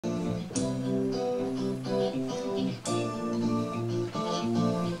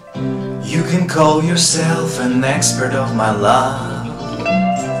can call yourself an expert of my love.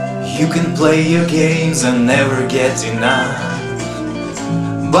 You can play your games and never get enough.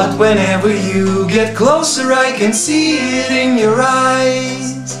 But whenever you get closer, I can see it in your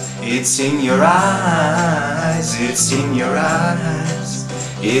eyes. It's in your eyes, it's in your eyes,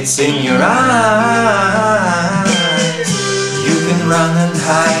 it's in your eyes. You can run and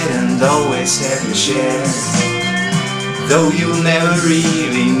hide and always have your share, though you'll never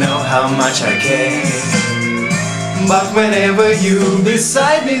really know how much I care. But whenever you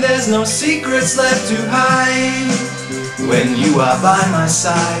beside me, there's no secrets left to hide. When you are by my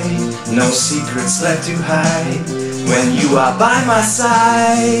side, no secrets left to hide. When you are by my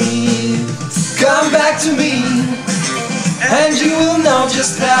side, come back to me, and you will know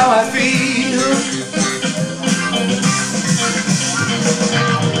just how I feel.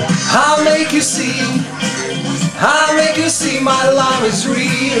 I'll make you see, I'll make you see my love is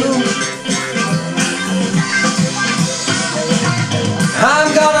real.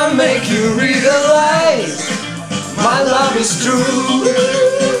 I'm gonna make you realize my love is true.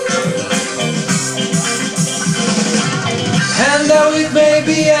 And though it may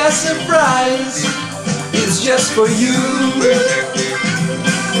be a surprise, it's just for you.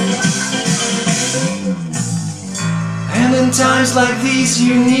 And in times like these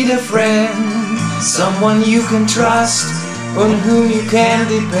you need a friend, someone you can trust, on whom you can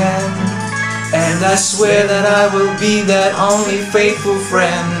depend. And I swear that I will be that only faithful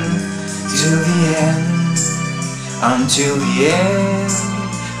friend till the end, until the end,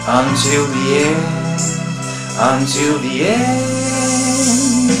 until the end, until the end.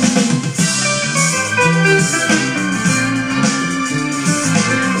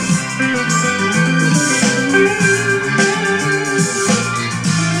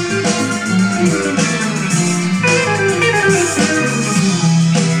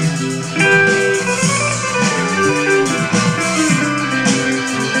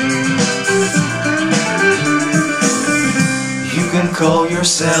 You can call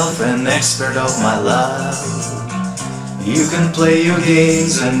yourself an expert of my love. You can play your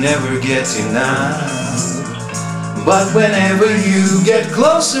games and never get enough. But whenever you get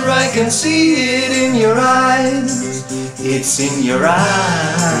closer, I can see it in your eyes. It's in your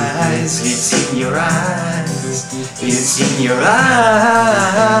eyes, it's in your eyes, it's in your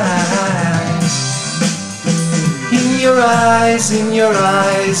eyes. In your eyes, in your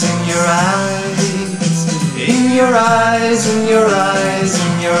eyes, in your eyes. In your eyes, in your eyes,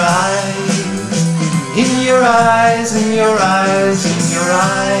 in your eyes. In your eyes, in your eyes, in your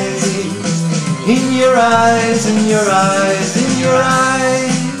eyes. In your eyes, in your eyes, in your eyes.